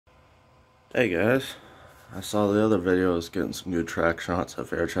Hey guys, I saw the other video was getting some good traction on it, so I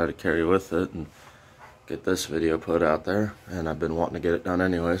figured I'd try to carry with it and get this video put out there. And I've been wanting to get it done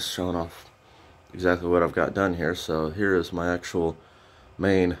anyways, showing off exactly what I've got done here. So here is my actual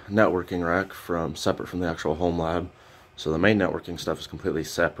main networking rack separate from the actual home lab. So the main networking stuff is completely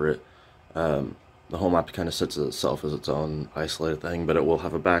separate. The home lab kind of sits as itself as its own isolated thing, but it will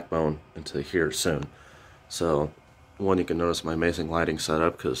have a backbone into here soon. So one, you can notice my amazing lighting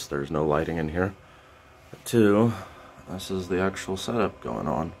setup because there's no lighting in here. Two, this is the actual setup going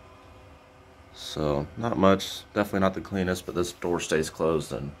on. So not much, definitely not the cleanest, but this door stays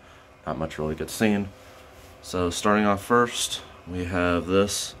closed and not much really gets seen. So starting off first, we have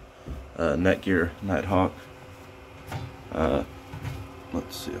this Netgear Nighthawk.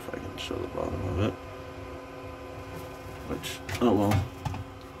 Let's see if I can show the bottom of it. Which, oh well,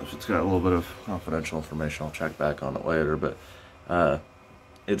 if it's got a little bit of confidential information, I'll check back on it later, but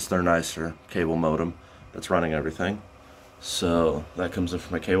it's their nicer cable modem that's running everything. So that comes in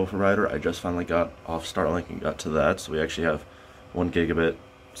from a cable provider. I just finally got off Starlink and got to that, so we actually have 1 gigabit,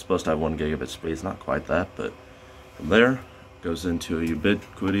 supposed to have 1 gigabit speeds, not quite that, but from there goes into a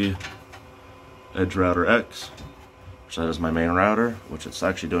Ubiquiti Edge Router X, which that is my main router, which it's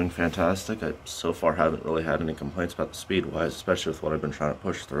actually doing fantastic. I so far haven't really had any complaints about the speed wise, especially with what I've been trying to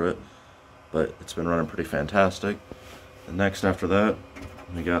push through it, but it's been running pretty fantastic. And next after that,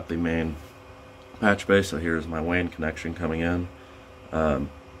 we got the main patch bay. So here's my WAN connection coming in, and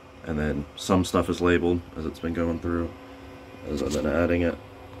then some stuff is labeled as it's been going through as I've been adding it.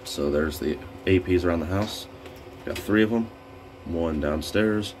 So there's the APs around the house. Got 3 of them, 1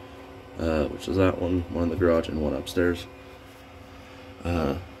 downstairs, which is that one in the garage, and 1 upstairs,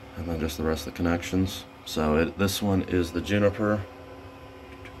 and then just the rest of the connections. So this one is the Juniper.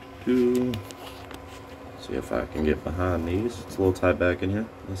 See if I can get behind these. It's a little tight back in here.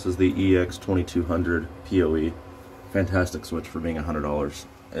 This is the EX2200 PoE. Fantastic switch for being $100.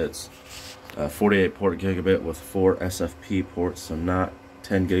 It's 48 port gigabit with 4 SFP ports, so not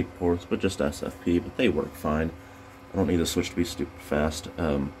 10 gig ports, but just SFP, but they work fine. I don't need the switch to be stupid fast,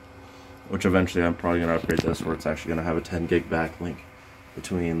 which eventually I'm probably going to upgrade this where it's actually going to have a 10 gig backlink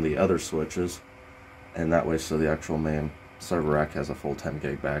between the other switches, and that way so the actual main server rack has a full 10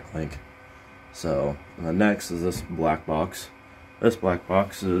 gig backlink. So, and the next is this black box. This black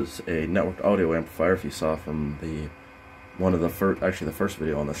box is a networked audio amplifier, if you saw from the first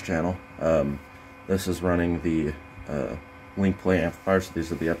video on this channel. This is running the LinkPlay amplifiers. So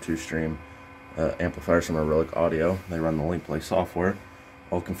these are the F2 Stream amplifiers from Relic Audio. They run the LinkPlay software,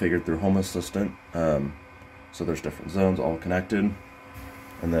 all configured through Home Assistant. So there's different zones, all connected.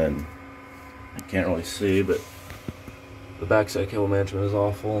 And then, I can't really see, but the backside cable management is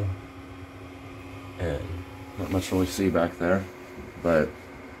awful. And not much to really see back there, but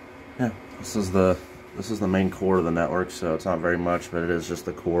yeah, this is the main core of the network. So it's not very much, but it is just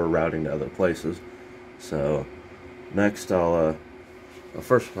the core routing to other places. So next well,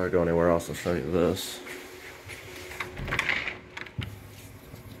 first before I go anywhere else, I'll show you this.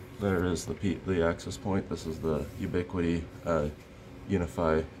 There is the access point. This is the Ubiquiti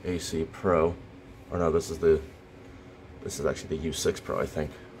Unify AC Pro, or no, this is actually the U6 Pro, I think,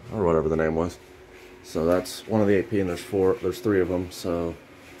 or whatever the name was. So that's one of the AP, and there's 3 of them. So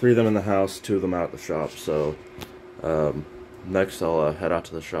 3 of them in the house, 2 of them out at the shop. So next I'll head out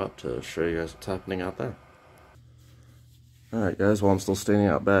to the shop to show you guys what's happening out there. Alright guys, while I'm still standing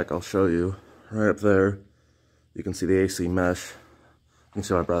out back, I'll show you right up there. You can see the AC mesh. You can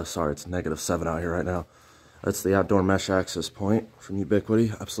see my brother, sorry, it's -7 out here right now. That's the outdoor mesh access point from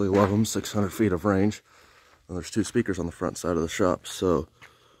Ubiquiti. Absolutely love them, 600 feet of range. And there's 2 speakers on the front side of the shop. So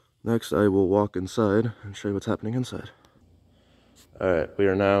next, I will walk inside and show you what's happening inside. Alright, we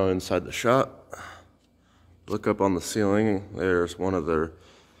are now inside the shop. Look up on the ceiling. There's one of their,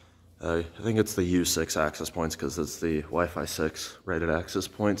 I think it's the U6 access points because it's the Wi-Fi 6 rated access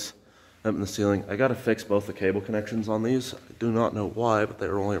points up in the ceiling. I got to fix both the cable connections on these. I do not know why, but they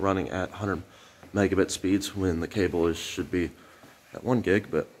are only running at 100 megabit speeds when the cable should be at 1 gig.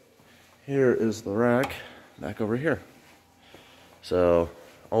 But here is the rack back over here. So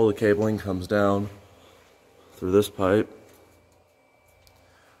all the cabling comes down through this pipe,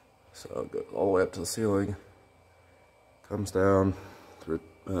 so it goes all the way up to the ceiling, comes down through,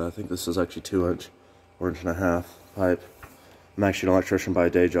 I think this is actually 2-inch or 1.5-inch pipe. I'm actually an electrician by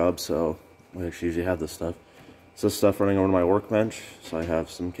day job, so we actually usually have this stuff. So this stuff running over to my workbench, so I have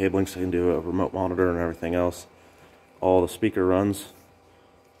some cabling so I can do a remote monitor and everything else. All the speaker runs,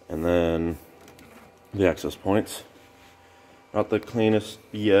 and then the access points. Not the cleanest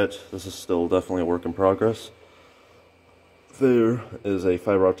yet. This is still definitely a work in progress. there is a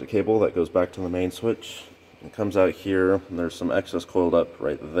fiber optic cable that goes back to the main switch. It comes out here, and there's some excess coiled up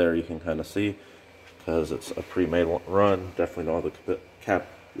right there you can kind of see, because it's a pre-made run. Definitely don't have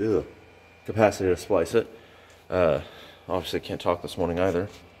the capacity to splice it. Obviously can't talk this morning either,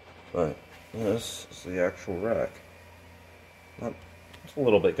 but this is the actual rack. There's a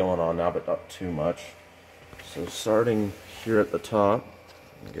little bit going on now, but not too much. So starting here at the top,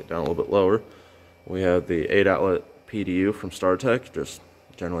 get down a little bit lower, we have the 8-outlet PDU from StarTech, just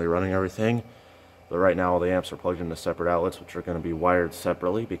generally running everything. But right now all the amps are plugged into separate outlets, which are going to be wired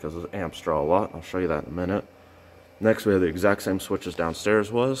separately because the amps draw a lot. I'll show you that in a minute. Next we have the exact same switches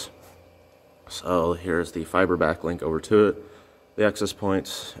downstairs was. So here's the fiber backlink over to it, the access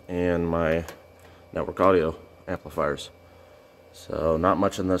points, and my network audio amplifiers. So not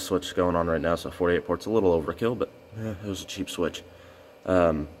much in this switch going on right now, so 48 ports a little overkill, but it was a cheap switch.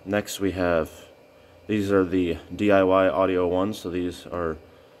 Next we have, these are the DIY audio ones, so these are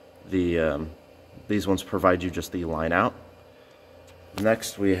the, these ones provide you just the line out.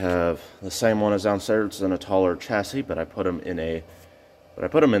 Next we have the same one as downstairs in a taller chassis, but I put them in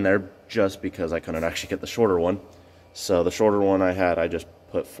there just because I couldn't actually get the shorter one. So the shorter one I just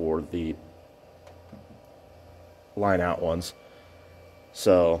put for the line out ones.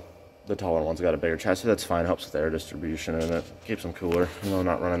 So the taller one's got a bigger chassis. That's fine, helps with air distribution, and it keeps them cooler,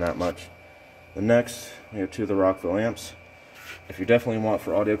 not running that much. The next, we have two of the Rockville amps. If you definitely want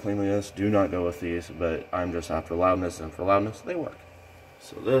for audio cleanliness, do not go with these, but I'm just after loudness, and for loudness, they work.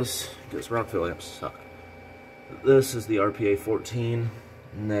 So this Rockville amps suck. This is the RPA 14.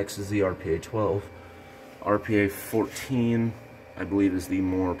 Next is the RPA 12. RPA 14, I believe, is the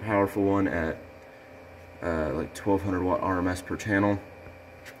more powerful one at like 1200 watt RMS per channel.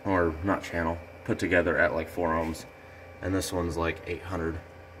 Or not channel, put together at like 4 ohms. And this one's like 800.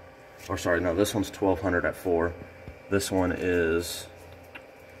 Or sorry, no, this one's 1200 at 4. This one is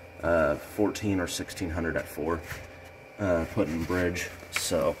 14 or 1600 at 4. Put in bridge.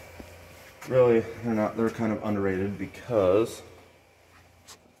 So really, they're kind of underrated because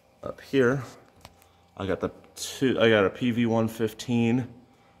up here I got a PV115,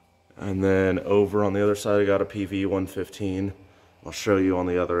 and then over on the other side I got a PV115. I'll show you on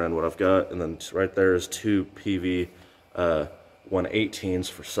the other end what I've got, and then right there is two PV118s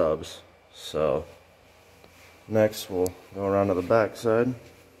for subs. So next we'll go around to the back side.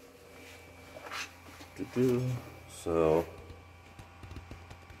 So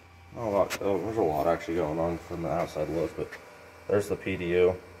there's a lot actually going on from the outside look, but there's the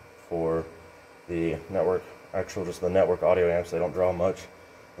PDU for the network, just the network audio amps. They don't draw much,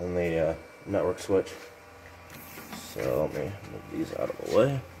 and the network switch. So let me move these out of the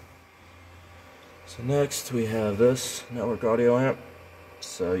way. So next we have this network audio amp.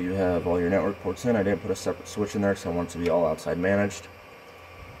 So you have all your network ports in. I didn't put a separate switch in there because I want it to be all outside managed.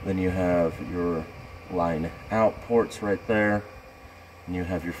 Then you have your line out ports right there, and you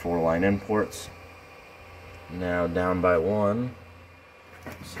have your 4 line in ports. Now down by one,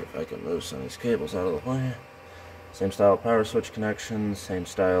 let's see if I can move some of these cables out of the way. Same style of power switch connections, same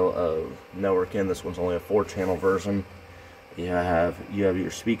style of network in. This one's only a 4-channel version. You have your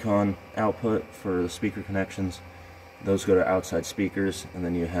Speakon output for the speaker connections. Those go to outside speakers, and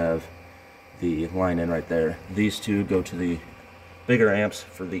then you have the line in right there. These two go to the bigger amps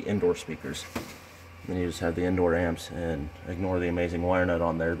for the indoor speakers. Then you just have the indoor amps, and ignore the amazing wire nut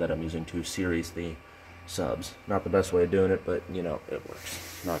on there that I'm using to series the subs. Not the best way of doing it, but it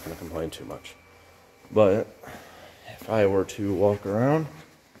works. Not going to complain too much. But if I were to walk around,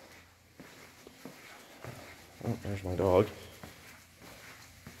 oh, there's my dog.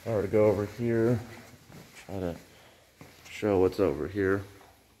 If I were to go over here, try to show what's over here.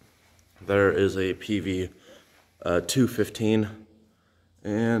 There is a PV 215,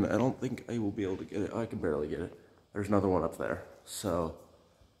 and I don't think I will be able to get it. I can barely get it. There's another one up there. So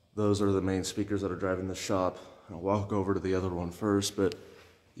those are the main speakers that are driving the shop. I'll walk over to the other one first, but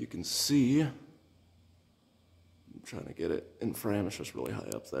you can see, I'm trying to get it in frame, it's just really high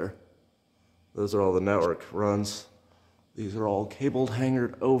up there. Those are all the network runs. These are all cabled,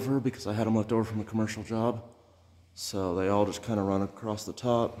 hangered over because I had them left over from a commercial job. So they all just kind of run across the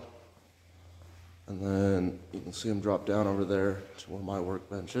top. And then you can see them drop down over there to where my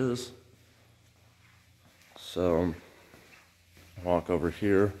workbench is. So walk over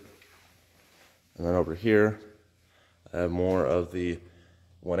here. And then over here, I have more of the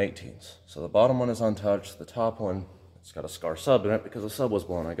 118s. So the bottom one is untouched. The top one, it's got a SCAR sub in it because the sub was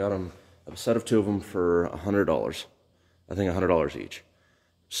blown. I got them, a set of 2 of them for $100. I think $100 each.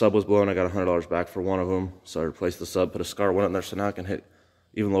 Sub was blown, I got $100 back for one of them. So I replaced the sub, put a SCAR one in there, so now I can hit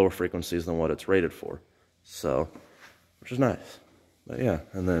even lower frequencies than what it's rated for. So which is nice. But yeah,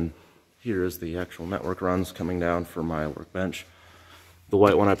 and then here is the actual network runs coming down for my workbench. The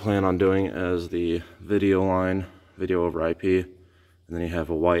white one I plan on doing as the video line, video over IP, and then you have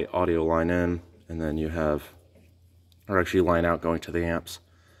a white audio line in, and then you have, or actually line out going to the amps,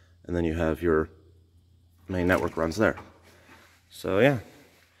 and then you have your main network runs there. So yeah,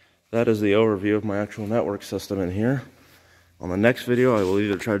 that is the overview of my actual network system in here. On the next video, I will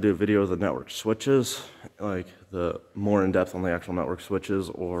either try to do a video of the network switches, like the more in depth on the actual network switches,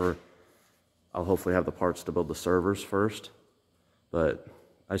 or I'll hopefully have the parts to build the servers first. But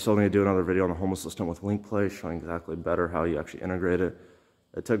I still need to do another video on the Home Assistant with LinkPlay, showing exactly better how you actually integrate it.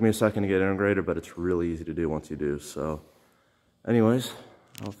 It took me a second to get integrated, but it's really easy to do once you do. So anyways,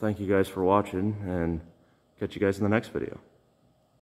 I'll thank you guys for watching and catch you guys in the next video.